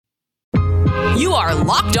You are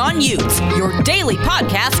Locked On Utes, your daily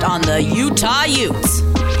podcast on the Utah Utes.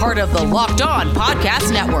 Part of the Locked On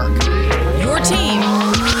Podcast Network. Your team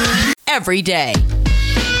every day.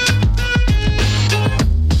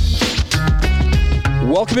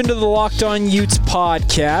 Welcome into the Locked On Utes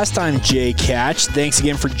podcast. I'm Jay Catch. Thanks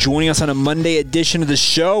again for joining us on a Monday edition of the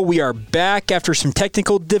show. We are back after some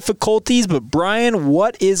technical difficulties, but Brian,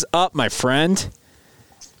 what is up, my friend?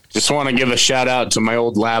 Just want to give a shout out to my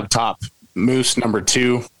old laptop, Moose number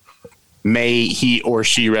 2. May he or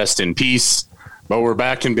she rest in peace. But we're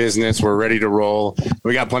back in business. We're ready to roll.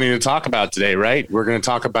 We got plenty to talk about today, right? We're going to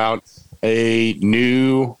talk about a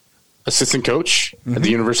new assistant coach at the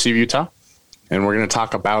University of Utah. And we're going to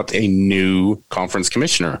talk about a new conference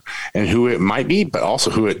commissioner and who it might be, but also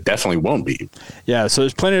who it definitely won't be. Yeah, so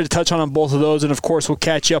there's plenty to touch on both of those. And, of course, we'll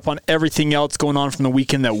catch you up on everything else going on from the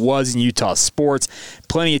weekend that was in Utah sports.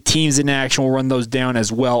 Plenty of teams in action. We'll run those down as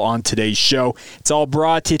well on today's show. It's all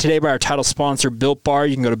brought to you today by our title sponsor, Built Bar.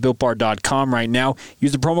 You can go to BuiltBar.com right now.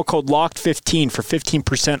 Use the promo code LOCKED15 for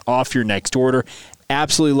 15% off your next order.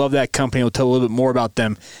 Absolutely love that company. We'll tell a little bit more about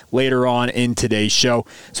them later on in today's show.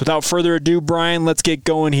 So without further ado, Brian, let's get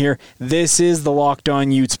going here. This is the Locked On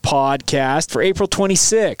Utes podcast for April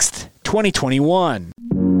 26th, 2021.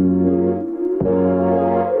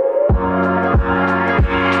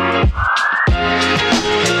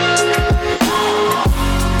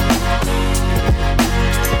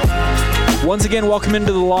 Once again, welcome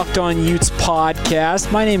into the Locked On Utes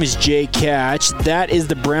podcast. My name is Jay Catch. That is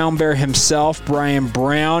the Brown Bear himself, Brian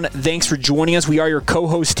Brown. Thanks for joining us. We are your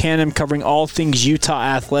co-host tandem covering all things Utah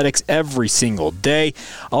athletics every single day.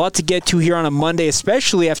 A lot to get to here on a Monday,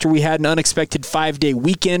 especially after we had an unexpected 5-day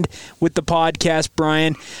weekend with the podcast,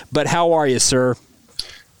 Brian. But how are you, sir?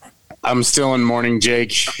 I'm still in mourning,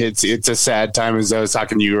 Jake. It's a sad time, as I was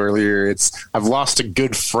talking to you earlier. I've lost a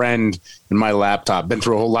good friend in my laptop. Been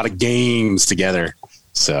through a whole lot of games together,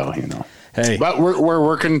 so Hey, but we're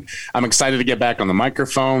working. I'm excited to get back on the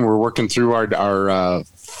microphone. We're working through our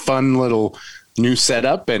fun little new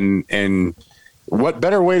setup, and what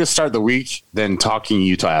better way to start the week than talking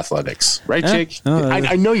Utah athletics, right, Jake?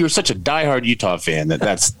 I know you're such a diehard Utah fan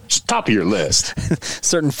that's top of your list.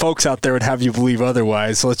 Certain folks out there would have you believe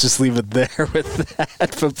otherwise, so let's just leave it there with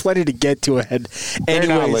that. But plenty to get to ahead. They're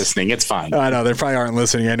not listening. It's fine. I know they probably aren't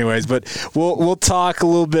listening anyways. But we'll talk a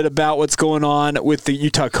little bit about what's going on with the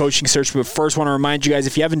Utah coaching search. But first, want to remind you guys,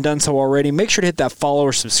 if you haven't done so already, make sure to hit that follow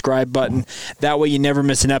or subscribe button. That way, you never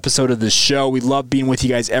miss an episode of the show. We love being with you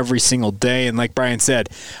guys every single day, and like Brian said,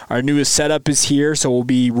 our newest setup is here, so we'll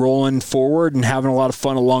be rolling forward and having a lot of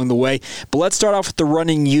fun along the way. But let's start off with the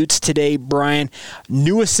running Utes today, Brian.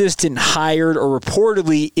 New assistant hired or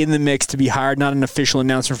reportedly in the mix to be hired. Not an official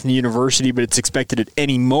announcement from the university, but it's expected at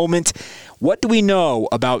any moment. What do we know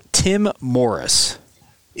about Tim Morris?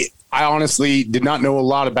 I honestly did not know a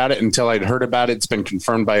lot about it until I'd heard about it. It's been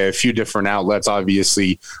confirmed by a few different outlets.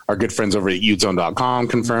 Obviously, our good friends over at utezone.com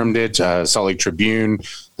confirmed it, Salt Lake Tribune,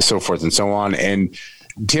 so forth and so on. And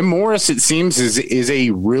Tim Morris, it seems, is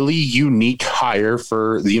a really unique hire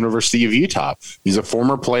for the University of Utah. He's a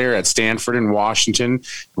former player at Stanford and Washington,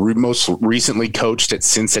 most recently coached at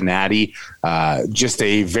Cincinnati. Just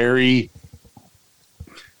a very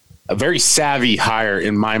savvy hire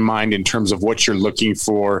in my mind in terms of what you're looking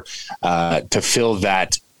for to fill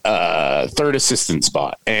that third assistant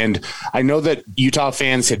spot. And I know that Utah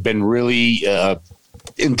fans had been really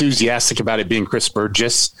enthusiastic about it being Chris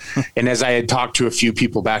Burgess. And as I had talked to a few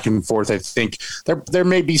people back and forth, I think there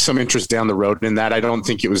may be some interest down the road in that. I don't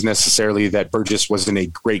think it was necessarily that Burgess wasn't a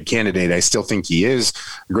great candidate. I still think he is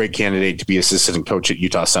a great candidate to be assistant coach at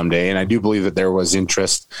Utah someday. And I do believe that there was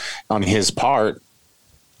interest on his part.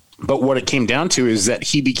 But what it came down to is that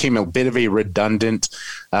he became a bit of a redundant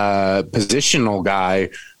positional guy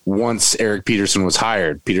once Eric Peterson was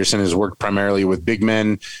hired. Peterson has worked primarily with big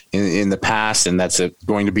men in the past, and that's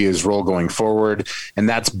going to be his role going forward. And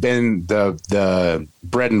that's been the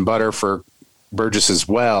bread and butter for Burgess as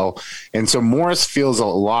well. And so Morris feels a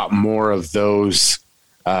lot more of those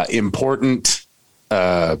important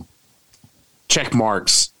check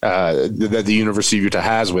marks that the University of Utah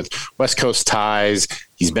has with West Coast ties.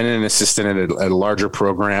 He's been an assistant at a larger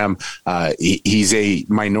program. He's a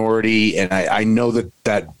minority, and I know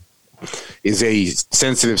that is a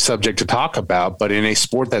sensitive subject to talk about, but in a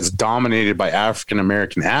sport that's dominated by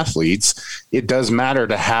African-American athletes, it does matter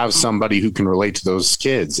to have somebody who can relate to those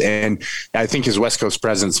kids. And I think his West Coast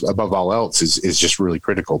presence above all else is just really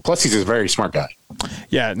critical. Plus, he's a very smart guy.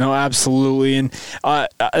 Yeah, no, absolutely. And I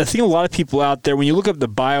think a lot of people out there, when you look up the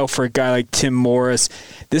bio for a guy like Tim Morris,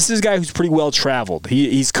 this is a guy who's pretty well traveled.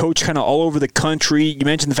 He's coached kind of all over the country. You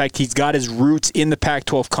mentioned the fact he's got his roots in the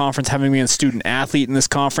Pac-12 conference, having been a student athlete in this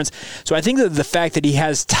conference. So I think that the fact that he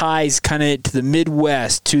has ties kind of to the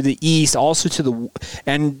Midwest, to the East, also to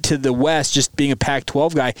the West, just being a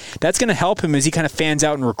Pac-12 guy, that's going to help him as he kind of fans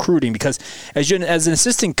out in recruiting. Because as an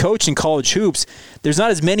assistant coach in college hoops, there's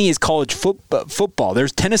not as many as college football.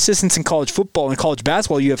 There's 10 assistants in college football. In college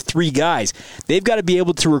basketball, you have 3 guys. They've got to be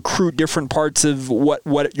able to recruit different parts of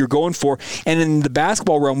what you're going for. And in the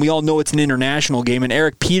basketball realm, we all know it's an international game. And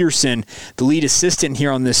Eric Peterson, the lead assistant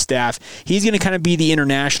here on this staff, he's going to kind of be the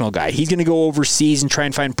international guy. He's going to go overseas and try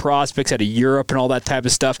and find prospects out of Europe and all that type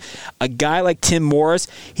of stuff. A guy like Tim Morris,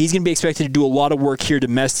 he's going to be expected to do a lot of work here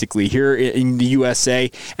domestically, here in the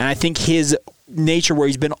USA. And I think his nature, where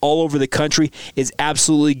he's been all over the country, is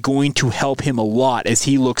absolutely going to help him a lot as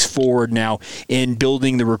he looks forward now in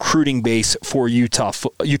building the recruiting base for Utah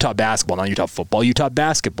basketball, not Utah football, Utah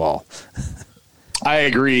basketball. I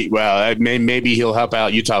agree. Well, maybe he'll help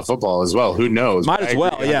out Utah football as well. Who knows? Might as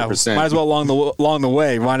well, yeah. Might as well along the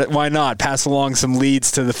way. Why not pass along some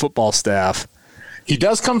leads to the football staff? He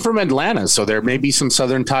does come from Atlanta, so there may be some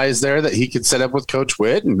Southern ties there that he could set up with Coach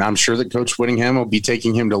Witt, and I'm sure that Coach Whittingham will be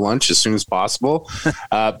taking him to lunch as soon as possible.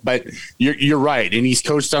 But you're right, and he's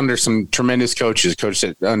coached under some tremendous coaches. Coached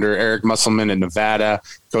under Eric Musselman in Nevada,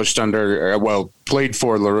 coached under, played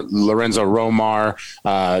for Lorenzo Romar,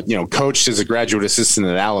 coached as a graduate assistant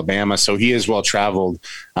at Alabama, so he is well-traveled.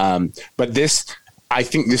 But I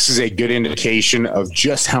think this is a good indication of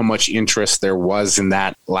just how much interest there was in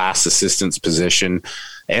that last assistant's position,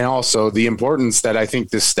 and also the importance that I think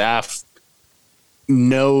this staff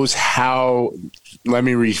knows how, let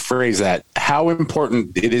me rephrase that, how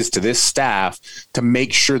important it is to this staff to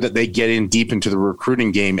make sure that they get in deep into the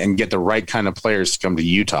recruiting game and get the right kind of players to come to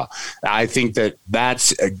Utah. I think that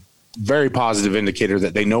that's a very positive indicator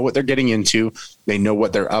that they know what they're getting into, they know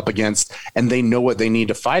what they're up against, and they know what they need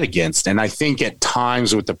to fight against. And I think at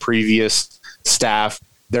times with the previous staff,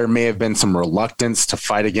 there may have been some reluctance to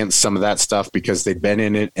fight against some of that stuff because they'd been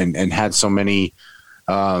in it and had so many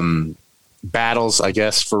battles, I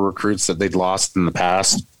guess, for recruits that they'd lost in the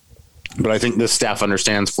past. But I think this staff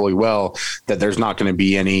understands fully well that there's not going to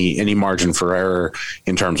be any margin for error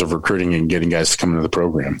in terms of recruiting and getting guys to come into the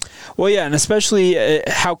program. Well, yeah, and especially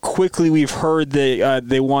how quickly we've heard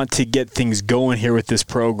they want to get things going here with this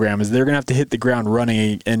program, is they're going to have to hit the ground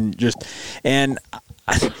running and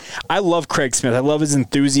I love Craig Smith. I love his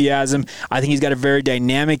enthusiasm. I think he's got a very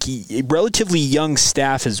dynamic, relatively young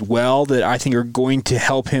staff as well that I think are going to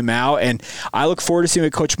help him out. And I look forward to seeing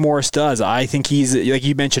what Coach Morris does. I think he's, like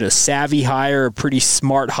you mentioned, a savvy hire, a pretty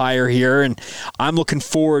smart hire here. And I'm looking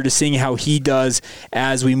forward to seeing how he does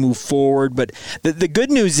as we move forward. But the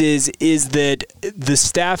good news is that the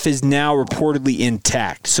staff is now reportedly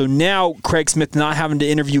intact. So now Craig Smith not having to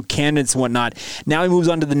interview candidates and whatnot, now he moves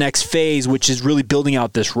on to the next phase, which is really building out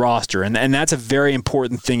this roster. And that's a very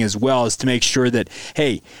important thing as well, is to make sure that,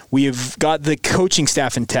 hey, we have got the coaching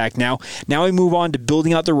staff intact now. Now we move on to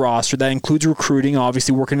building out the roster. That includes recruiting,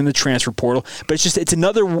 obviously working in the transfer portal. But it's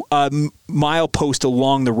another milepost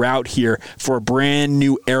along the route here for a brand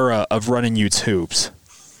new era of running Utes hoops.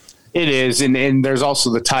 It is, and there's also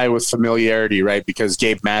the tie with familiarity, right? Because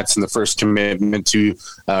Gabe Madsen, the first commitment to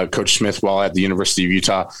Coach Smith while at the University of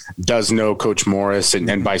Utah, does know Coach Morris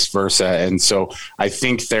and vice versa. And so I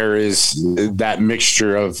think there is that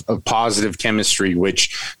mixture of positive chemistry,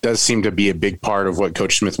 which does seem to be a big part of what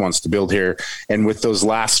Coach Smith wants to build here. And with those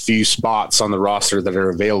last few spots on the roster that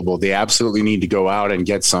are available, they absolutely need to go out and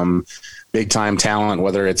get some big-time talent,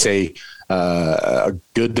 whether it's a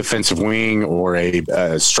good defensive wing or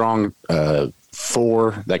a strong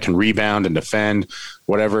four that can rebound and defend,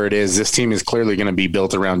 whatever it is. This team is clearly going to be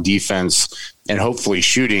built around defense and hopefully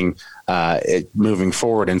shooting moving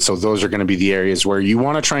forward. And so those are going to be the areas where you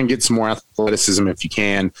want to try and get some more athleticism if you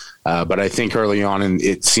can. But I think early on, and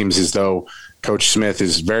it seems as though Coach Smith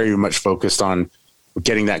is very much focused on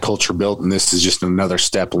getting that culture built, and this is just another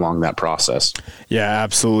step along that process. Yeah,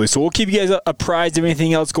 absolutely. So we'll keep you guys apprised of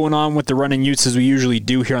anything else going on with the Runnin' Utes as we usually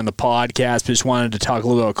do here on the podcast. But just wanted to talk a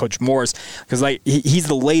little bit about Coach Morris because he's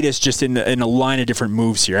the latest just in a line of different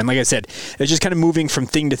moves here. And like I said, it's just kind of moving from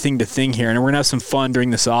thing to thing to thing here. And we're going to have some fun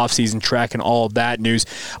during this offseason tracking all of that news.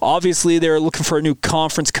 Obviously, they're looking for a new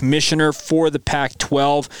conference commissioner for the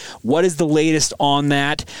Pac-12. What is the latest on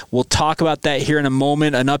that? We'll talk about that here in a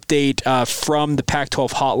moment. An update from the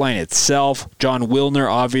Pac-12 hotline itself. John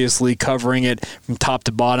Wilner obviously covering it from top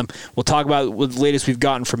to bottom. We'll talk about what the latest we've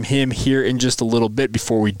gotten from him here in just a little bit.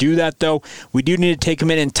 Before we do that, though, we do need to take a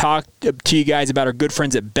minute and talk to you guys about our good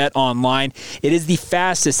friends at Bet Online. It is the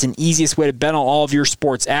fastest and easiest way to bet on all of your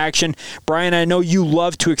sports action. Brian, I know you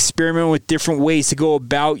love to experiment with different ways to go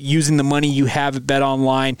about using the money you have at Bet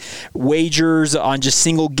Online. Wagers on just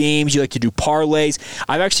single games. You like to do parlays.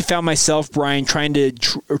 I've actually found myself, Brian, trying to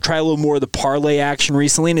try a little more of the parlay action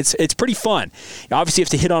recently, and it's pretty fun. Obviously, you have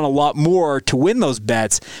to hit on a lot more to win those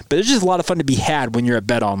bets, but there's just a lot of fun to be had when you're at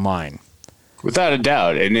Bet Online. Without a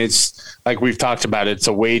doubt. And it's like we've talked about, it's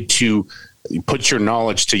a way to put your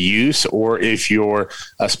knowledge to use, or if you're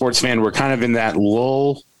a sports fan, we're kind of in that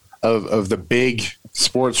lull of the big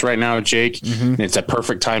sports right now, Jake. Mm-hmm. And it's a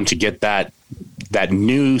perfect time to get that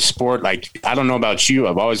new sport. Like, I don't know about you,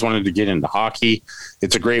 I've always wanted to get into hockey.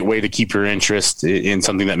 It's a great way to keep your interest in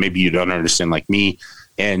something that maybe you don't understand, like me.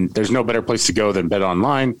 And there's no better place to go than Bet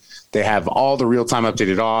Online. They have all the real-time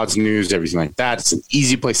updated odds, news, everything like that. It's an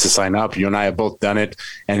easy place to sign up. You and I have both done it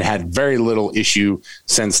and had very little issue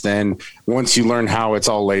since then. Once you learn how it's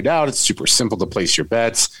all laid out, it's super simple to place your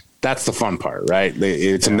bets. That's the fun part, right?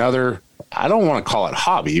 It's another, I don't want to call it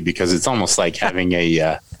hobby because it's almost like having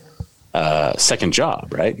a second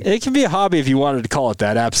job, right? It can be a hobby if you wanted to call it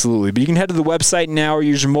that, absolutely. But you can head to the website now or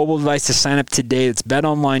use your mobile device to sign up today. It's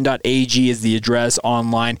betonline.ag is the address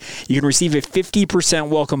online. You can receive a 50%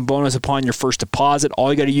 welcome bonus upon your first deposit.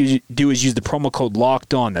 All you got to do is use the promo code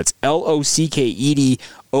LOCKEDON. That's LOCKEDON.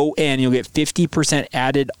 You'll get 50%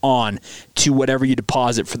 added on to whatever you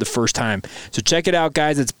deposit for the first time. So check it out,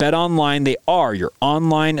 guys. It's BetOnline. They are your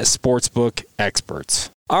online sportsbook experts.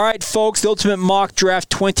 All right, folks, the Ultimate Mock Draft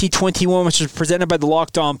 2021, which is presented by the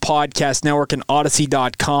Locked On Podcast Network and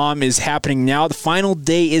Odyssey.com, is happening now. The final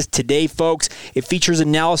day is today, folks. It features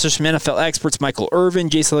analysis from NFL experts Michael Irvin,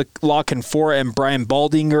 Jason La Canfora, and Brian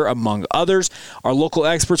Baldinger, among others. Our local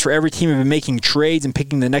experts for every team have been making trades and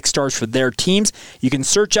picking the next stars for their teams. You can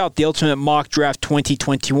search out the Ultimate Mock Draft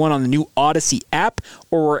 2021 on the new Odyssey app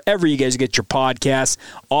or wherever you guys get your podcasts.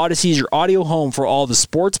 Odyssey is your audio home for all the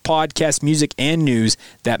sports, podcasts, music, and news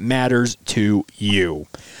that matters to you.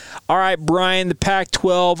 All right, Brian, the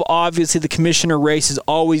Pac-12, obviously the commissioner race is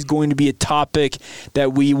always going to be a topic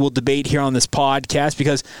that we will debate here on this podcast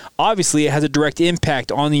because obviously it has a direct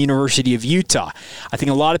impact on the University of Utah. I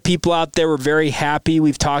think a lot of people out there were very happy.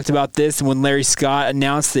 We've talked about this, and when Larry Scott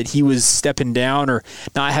announced that he was stepping down or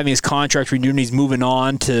not having his contract renewed and he's moving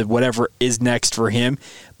on to whatever is next for him.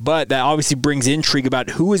 But that obviously brings intrigue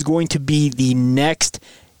about who is going to be the next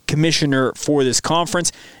commissioner for this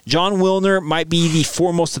conference. John Wilner might be the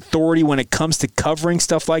foremost authority when it comes to covering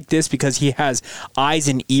stuff like this because he has eyes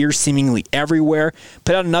and ears seemingly everywhere.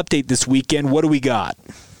 Put out an update this weekend. What do we got?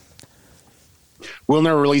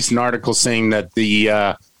 Wilner released an article saying that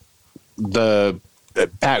the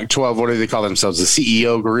Pac-12, what do they call themselves? The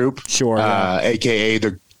CEO group, sure, aka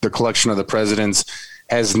the collection of the presidents,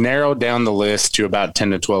 has narrowed down the list to about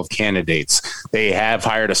 10 to 12 candidates. They have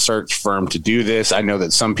hired a search firm to do this. I know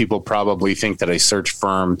that some people probably think that a search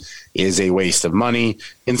firm is a waste of money.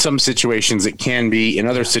 In some situations, it can be. In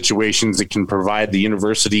other situations, it can provide the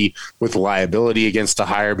university with liability against a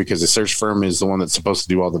hire because the search firm is the one that's supposed to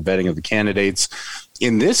do all the vetting of the candidates.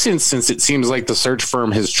 In this instance, it seems like the search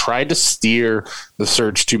firm has tried to steer the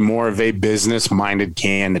search to more of a business-minded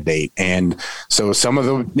candidate. And so some of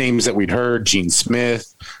the names that we'd heard, Gene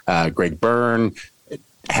Smith, Greg Byrne,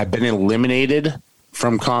 have been eliminated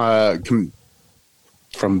from the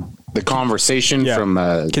conversation, from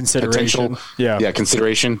consideration.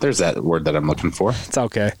 Consideration. There's that word that I'm looking for. It's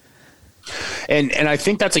okay. And I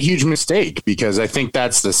think that's a huge mistake because I think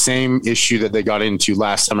that's the same issue that they got into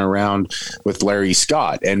last time around with Larry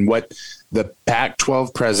Scott. And what the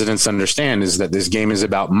Pac-12 presidents understand is that this game is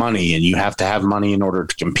about money and you have to have money in order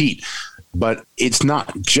to compete. But it's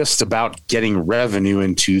not just about getting revenue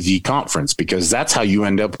into the conference, because that's how you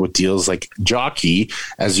end up with deals like Jockey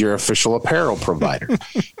as your official apparel provider.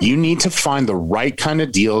 You need to find the right kind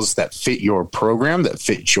of deals that fit your program, that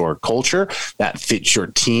fit your culture, that fit your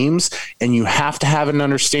teams. And you have to have an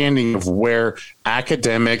understanding of where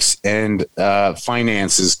academics and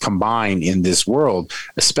finances combine in this world,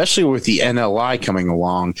 especially with the NLI coming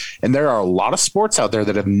along. And there are a lot of sports out there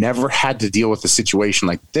that have never had to deal with a situation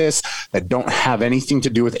like this, that don't have anything to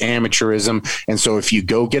do with amateurism. And so if you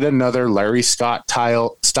go get another Larry Scott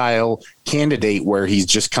style candidate where he's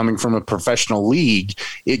just coming from a professional league,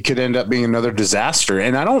 it could end up being another disaster.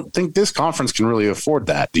 And I don't think this conference can really afford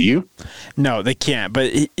that. Do you? No, they can't.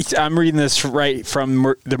 But I'm reading this right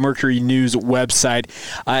from the Mercury News website.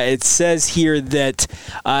 It says here that,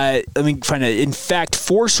 let me find it. In fact,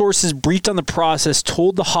 4 sources briefed on the process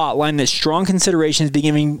told the hotline that strong consideration is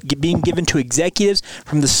being given to executives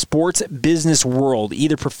from the sports business world,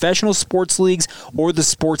 either professional sports leagues or the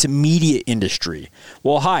sports media industry.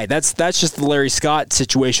 Well, hi, that's just the Larry Scott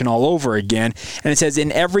situation all over again. And it says,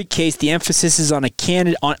 in every case, the emphasis is on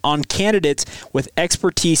on candidates with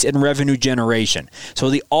expertise in revenue generation. So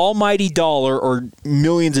the almighty dollar, or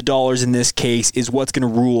millions of dollars in this case, is what's going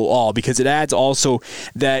to rule all, because it adds also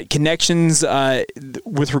that connections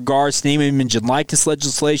with regards to name, image, and likeness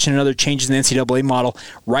legislation and other changes in the NCAA model.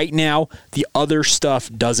 Right now, the other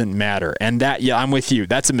stuff doesn't matter. And that, yeah, I'm with you.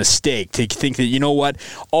 That's a mistake to think that, you know what,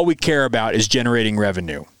 all we care about is generating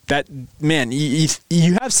revenue. That, man,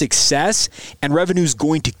 you have success and revenue's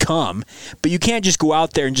going to come, but you can't just go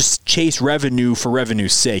out there and just chase revenue for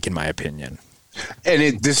revenue's sake, in my opinion.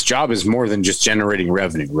 And this job is more than just generating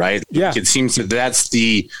revenue, right? Yeah. It seems that that's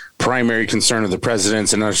the primary concern of the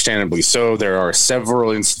presidents, and understandably so. There are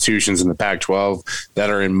several institutions in the Pac-12 that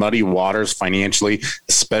are in muddy waters financially,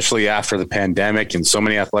 especially after the pandemic, and so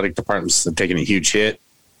many athletic departments have taken a huge hit.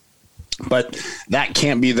 But that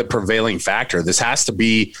can't be the prevailing factor. This has to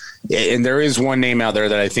be, and there is one name out there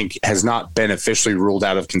that I think has not been officially ruled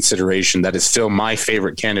out of consideration that is still my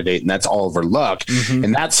favorite candidate, and that's Oliver Luck. Mm-hmm.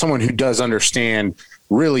 And that's someone who does understand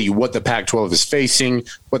really what the Pac-12 is facing,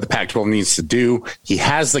 what the Pac-12 needs to do. He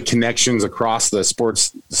has the connections across the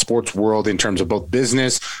sports world in terms of both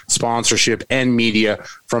business, sponsorship, and media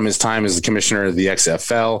from his time as the commissioner of the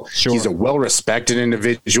XFL. Sure. He's a well-respected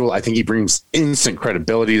individual. I think he brings instant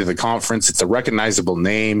credibility to the conference. It's a recognizable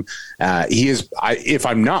name. He is, if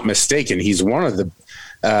I'm not mistaken, he's one of the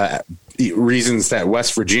reasons that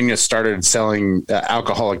West Virginia started selling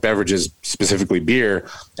alcoholic beverages, specifically beer,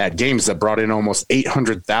 at games that brought in almost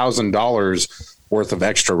 $800,000 worth of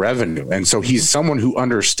extra revenue. And so he's someone who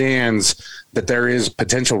understands that there is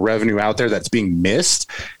potential revenue out there that's being missed.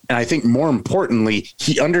 And I think more importantly,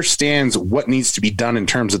 he understands what needs to be done in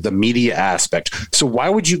terms of the media aspect. So why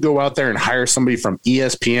would you go out there and hire somebody from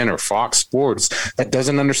ESPN or Fox Sports that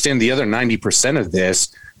doesn't understand the other 90% of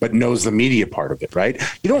this, but knows the media part of it, right?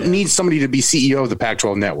 You don't need somebody to be CEO of the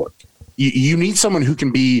Pac-12 network. You need someone who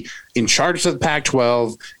can be in charge of the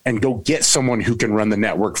Pac-12 and go get someone who can run the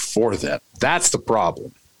network for them. That's the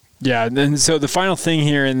problem. Yeah, and so the final thing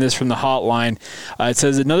here in this from the hotline, it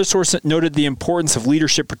says another source noted the importance of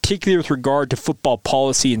leadership, particularly with regard to football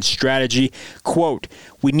policy and strategy. Quote,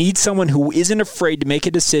 we need someone who isn't afraid to make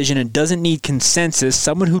a decision and doesn't need consensus,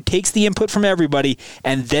 someone who takes the input from everybody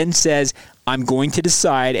and then says, I'm going to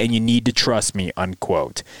decide and you need to trust me,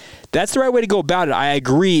 unquote. That's the right way to go about it. I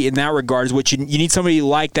agree in that regard. Is what you need somebody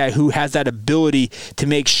like that who has that ability to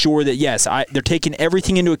make sure that, yes, they're taking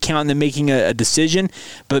everything into account and they're making a decision.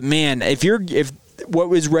 But, man, if what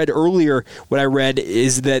was read earlier, what I read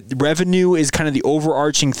is that revenue is kind of the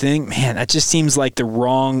overarching thing. Man, that just seems like the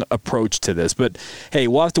wrong approach to this. But, hey,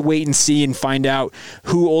 we'll have to wait and see and find out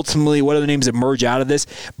what other names emerge out of this.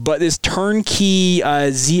 But this Turnkey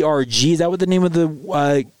ZRG, is that what the name of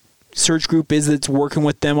the search group is that's working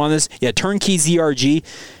with them on this? Yeah, Turnkey ZRG.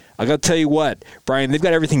 I got to tell you what, Brian, they've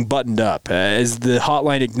got everything buttoned up. As the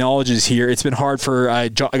hotline acknowledges here, it's been hard for a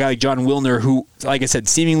guy like John Wilner, who, like I said,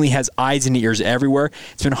 seemingly has eyes and ears everywhere.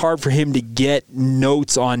 It's been hard for him to get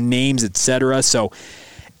notes on names, etc. So,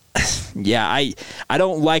 yeah, I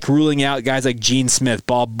don't like ruling out guys like Gene Smith,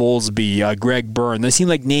 Bob Bowlesby, Greg Byrne. They seem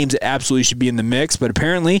like names that absolutely should be in the mix, but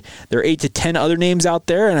apparently there are 8 to 10 other names out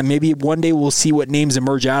there, and maybe one day we'll see what names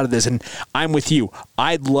emerge out of this. And I'm with you.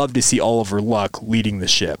 I'd love to see Oliver Luck leading the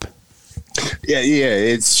ship. Yeah,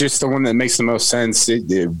 it's just the one that makes the most sense.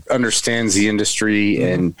 It understands the industry,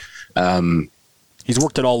 and he's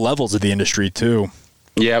worked at all levels of the industry too.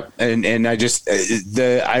 Yep, and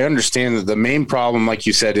I understand that the main problem, like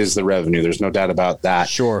you said, is the revenue. There's no doubt about that.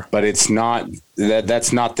 Sure, but it's not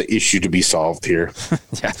that's not the issue to be solved here.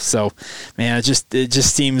 Yeah. So, man, it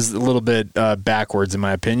just seems a little bit backwards in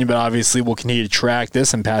my opinion, but obviously we'll continue to track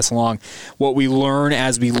this and pass along what we learn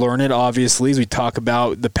as we learn it, obviously, as we talk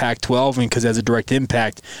about the Pac-12, because it has a direct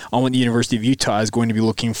impact on what the University of Utah is going to be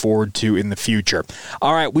looking forward to in the future.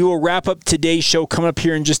 All right, we will wrap up today's show coming up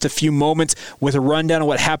here in just a few moments with a rundown of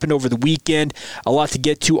what happened over the weekend. A lot to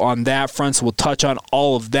get to on that front, so we'll touch on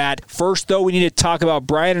all of that. First, though, we need to talk about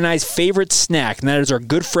Brian and I's favorite snack, and that is our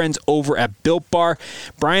good friends over at Built Bar.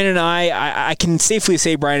 Brian and I can safely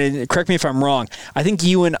say, Brian, and correct me if I'm wrong, I think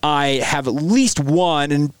you and I have at least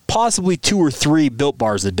one and possibly 2 or 3 Built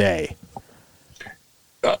Bars a day.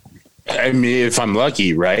 I mean, if I'm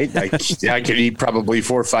lucky, right? I could eat probably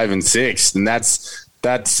 4, 5, and 6, and that's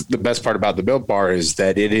the best part about the Built Bar is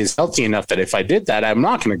that it is healthy enough that if I did that, I'm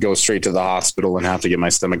not going to go straight to the hospital and have to get my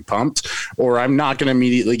stomach pumped, or I'm not going to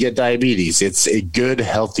immediately get diabetes. It's a good,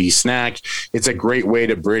 healthy snack. It's a great way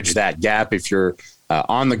to bridge that gap if you're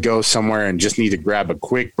on the go somewhere and just need to grab a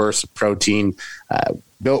quick burst of protein,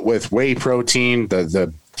 built with whey protein,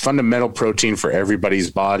 the fundamental protein for everybody's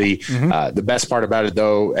body. Mm-hmm. The best part about it,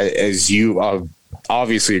 though, as you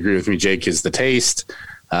obviously agree with me, Jake, is the taste.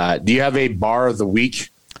 Do you have a bar of the week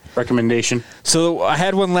recommendation? So I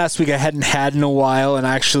had one last week I hadn't had in a while, and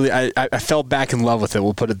actually I fell back in love with it,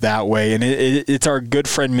 we'll put it that way, and it's our good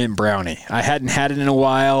friend Mint Brownie. I hadn't had it in a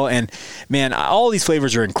while, and man, all these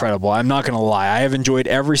flavors are incredible. I'm not going to lie. I have enjoyed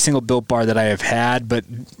every single Built Bar that I have had, but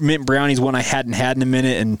Mint Brownie's one I hadn't had in a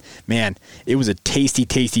minute, and man, it was a tasty,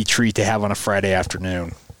 tasty treat to have on a Friday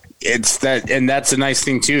afternoon. It's that, and that's a nice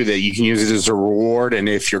thing too, that you can use it as a reward. And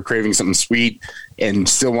if you're craving something sweet and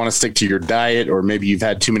still want to stick to your diet, or maybe you've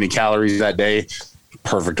had too many calories that day,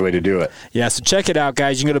 perfect way to do it. Yeah, so check it out,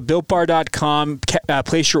 guys. You can go to BuiltBar.com,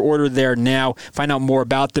 place your order there now, find out more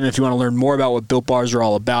about them if you want to learn more about what Built Bars are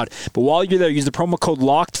all about. But while you're there, use the promo code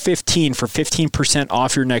LOCKED15 for 15%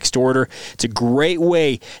 off your next order. It's a great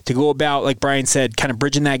way to go about, like Brian said, kind of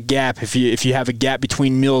bridging that gap. If you have a gap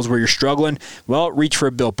between meals where you're struggling, well, reach for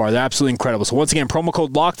a Built Bar. They're absolutely incredible. So once again, promo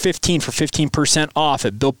code LOCKED15 for 15% off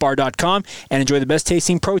at BuiltBar.com, and enjoy the best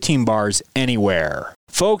tasting protein bars anywhere.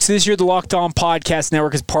 Folks, this year the Locked On Podcast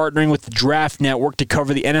Network is partnering with the Draft Network to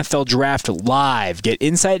cover the NFL Draft live. Get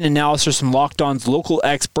insight and analysis from Locked On's local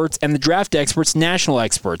experts and the draft experts' national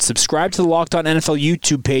experts. Subscribe to the Locked On NFL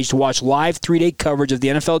YouTube page to watch live 3-day coverage of the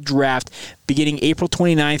NFL Draft beginning April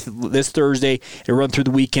 29th, this Thursday. It'll run through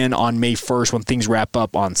the weekend on May 1st when things wrap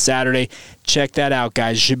up on Saturday. Check that out,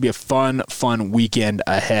 guys. It should be a fun weekend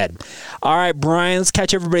ahead. All right, Brian, let's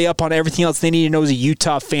catch everybody up on everything else they need to know as a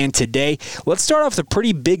Utah fan today. Let's start off with a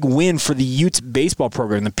pretty big win for the Utes baseball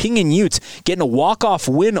program. The Pinion Utes getting a walk-off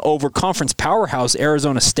win over conference powerhouse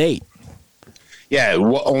Arizona State. Yeah,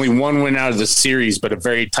 only one win out of the series, but a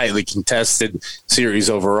very tightly contested series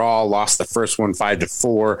overall. Lost the first one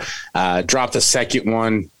 5-4, dropped the second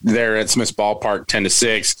one there at Smith's Ballpark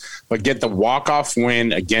 10-6, but get the walk-off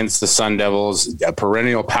win against the Sun Devils, a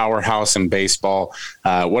perennial powerhouse in baseball.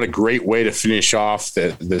 What a great way to finish off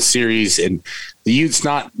the series. And the Utes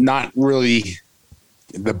not really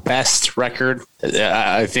the best record,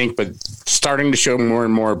 I think, but starting to show more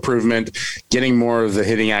and more improvement, getting more of the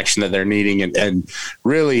hitting action that they're needing, and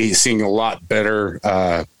really seeing a lot better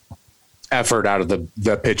effort out of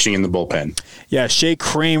the pitching in the bullpen. Yeah, Shea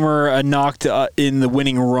Kramer knocked in the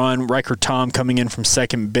winning run. Riker Tom coming in from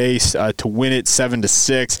second base to win it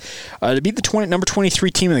 7-6. To beat the number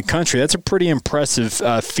 23 team in the country, that's a pretty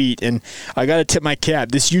impressive feat. And I got to tip my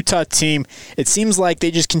cap. This Utah team, it seems like they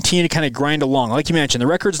just continue to kind of grind along. Like you mentioned, the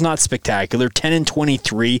record's not spectacular,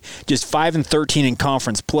 10-23, just 5-13 in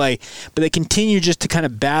conference play. But they continue just to kind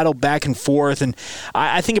of battle back and forth. And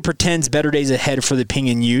I think it portends better days ahead for the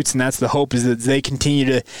Pinion Utes, and that's the hope, is that they continue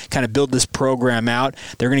to kind of build this program out.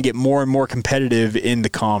 They're going to get more and more competitive in the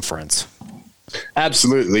conference.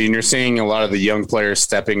 Absolutely, and you're seeing a lot of the young players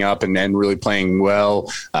stepping up and really playing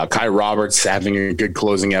well. Kai Roberts having a good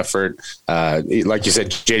closing effort. Like you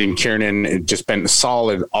said, Jaden Kiernan just been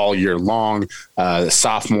solid all year long. The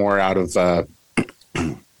sophomore out of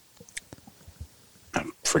I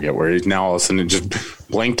forget where he's now. All of a sudden, it just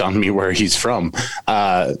blanked on me where he's from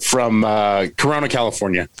Corona,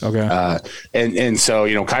 California. Okay. And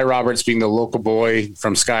so, Kai Roberts being the local boy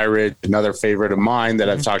from Sky Ridge, another favorite of mine that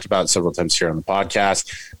I've talked about several times here on the podcast,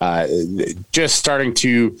 just starting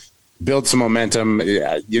to build some momentum.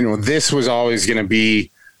 This was always going to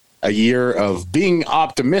be a year of being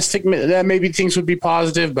optimistic that maybe things would be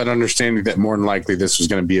positive, but understanding that more than likely this was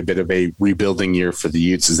going to be a bit of a rebuilding year for the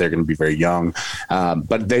Utes as they're going to be very young.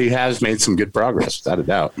 But they have made some good progress, without a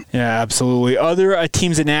doubt. Yeah, absolutely. Other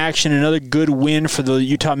teams in action, another good win for the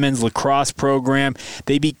Utah men's lacrosse program.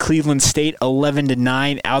 They beat Cleveland State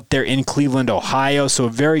 11-9 out there in Cleveland, Ohio. So a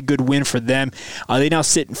very good win for them. They now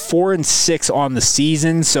sit 4-6 on the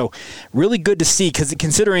season. So really good to see, because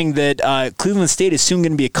considering that Cleveland State is soon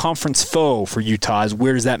going to be a conference foe for Utah, as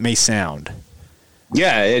weird as that may sound.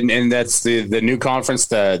 Yeah, and that's the new conference,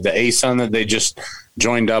 the ASUN that they just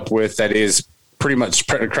joined up with, that is pretty much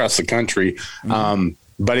spread across the country. Mm-hmm.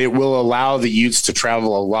 But it will allow the Utes to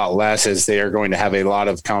travel a lot less, as they are going to have a lot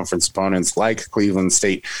of conference opponents like Cleveland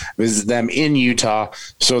State visit them in Utah.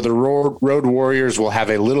 So the Road Warriors will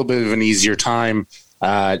have a little bit of an easier time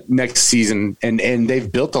next season. And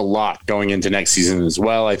they've built a lot going into next season as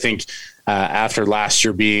well. I think after last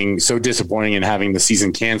year being so disappointing and having the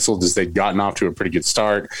season canceled, as they'd gotten off to a pretty good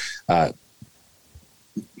start, I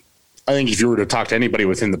think if you were to talk to anybody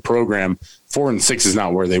within the program, 4-6 is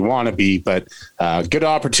not where they want to be, but good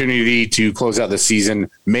opportunity to close out the season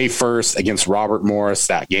May 1st against Robert Morris.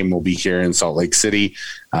 That game will be here in Salt Lake City,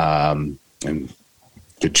 and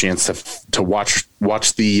good chance to watch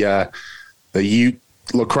the Ute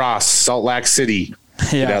lacrosse, Salt Lake City.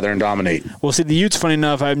 Get out there and dominate. Well, see, the Utes, funny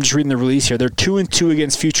enough, I'm just reading the release here. They're 2-2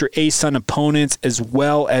 against future ASUN opponents, as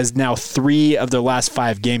well as now 3 of their last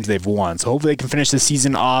 5 games they've won. So hopefully they can finish the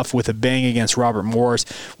season off with a bang against Robert Morris.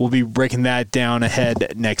 We'll be breaking that down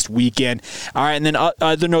ahead next weekend. All right, and then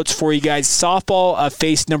other notes for you guys. Softball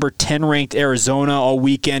faced number 10 ranked Arizona all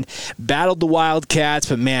weekend. Battled the Wildcats,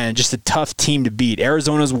 but man, just a tough team to beat.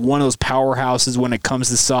 Arizona's one of those powerhouses when it comes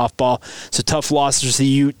to softball. So tough losses to the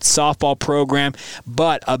Ute softball program.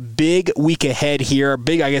 But a big week ahead here,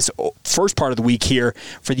 first part of the week here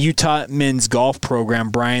for the Utah men's golf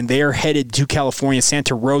program, Brian. They are headed to California,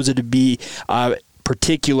 Santa Rosa to be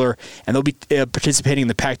particular, and they'll be participating in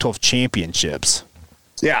the Pac-12 championships.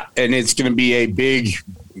 Yeah, and it's going to be a big,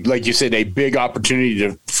 like you said, a big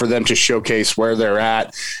opportunity for them to showcase where they're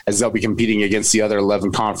at, as they'll be competing against the other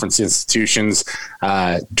 11 conference institutions.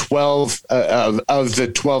 12 of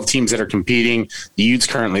the 12 teams that are competing, the Utes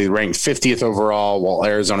currently ranked 50th overall, while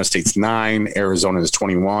Arizona State's 9, Arizona is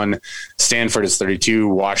 21, Stanford is 32,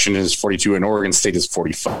 Washington is 42, and Oregon State is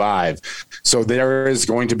 45. So there is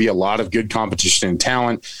going to be a lot of good competition and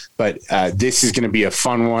talent, but this is going to be a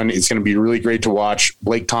fun one. It's going to be really great to watch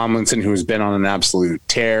Blake Tomlinson, who has been on an absolute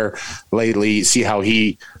tear lately, see how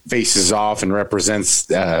he faces off and represents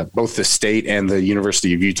both the state and the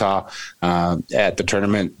University of Utah at the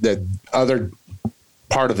tournament. The other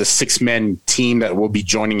part of the 6-man team that will be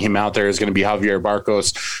joining him out there is going to be Javier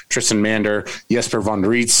Barcos, Tristan Mander, Jesper von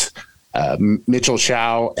Rietz, Mitchell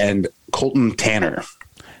Chow, and Colton Tanner.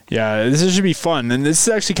 Yeah, this should be fun. And this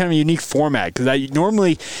is actually kind of a unique format, because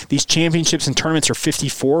normally these championships and tournaments are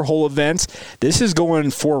 54-hole events. This is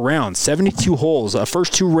going 4 rounds, 72 holes.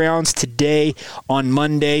 First 2 rounds today on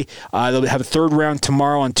Monday. They'll have a third round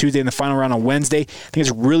tomorrow on Tuesday and the final round on Wednesday. I think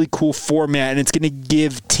it's a really cool format, and it's going to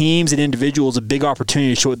give teams and individuals a big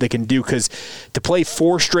opportunity to show what they can do, because to play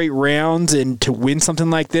 4 straight rounds and to win something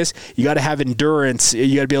like this, you got to have endurance.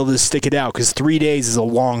 You got to be able to stick it out, because 3 days is a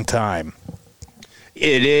long time.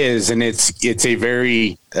 It is, and it's a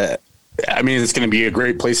very it's going to be a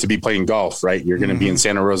great place to be playing golf, right? You're going to be in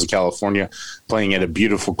Santa Rosa, California, playing at a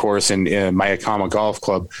beautiful course in Mayakama Golf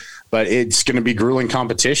Club, but it's going to be grueling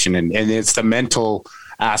competition, and it's the mental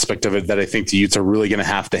aspect of it that I think the Utes are really going to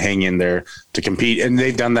have to hang in there to compete, and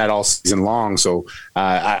they've done that all season long. So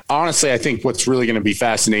I think what's really going to be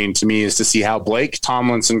fascinating to me is to see how Blake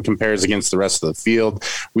Tomlinson compares against the rest of the field.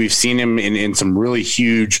 We've seen him in some really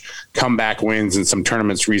huge comeback wins in some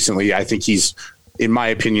tournaments recently. I think he's, in my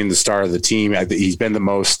opinion, the star of the team. He's been the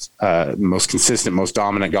most consistent, most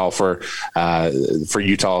dominant golfer for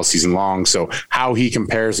Utah all season long. So how he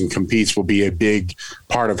compares and competes will be a big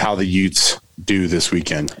part of how the Utes do this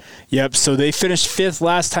weekend. Yep, so they finished 5th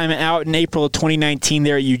last time out in April of 2019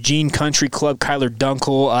 there at Eugene Country Club. Kyler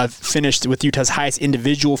Dunkel finished with Utah's highest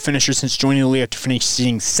individual finisher since joining the league after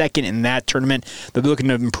finishing 2nd in that tournament. They'll be looking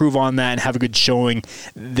to improve on that and have a good showing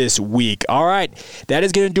this week. All right, that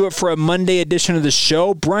is going to do it for a Monday edition of the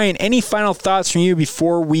show. Brian, any final thoughts from you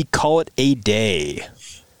before we call it a day?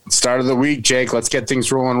 Start of the week, Jake. Let's get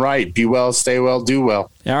things rolling right. Be well, stay well, do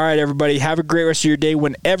well. All right, everybody. Have a great rest of your day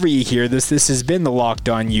whenever you hear this. This has been the Locked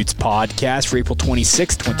On Utes podcast for April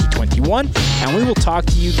 26, 2021, and we will talk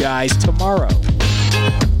to you guys tomorrow.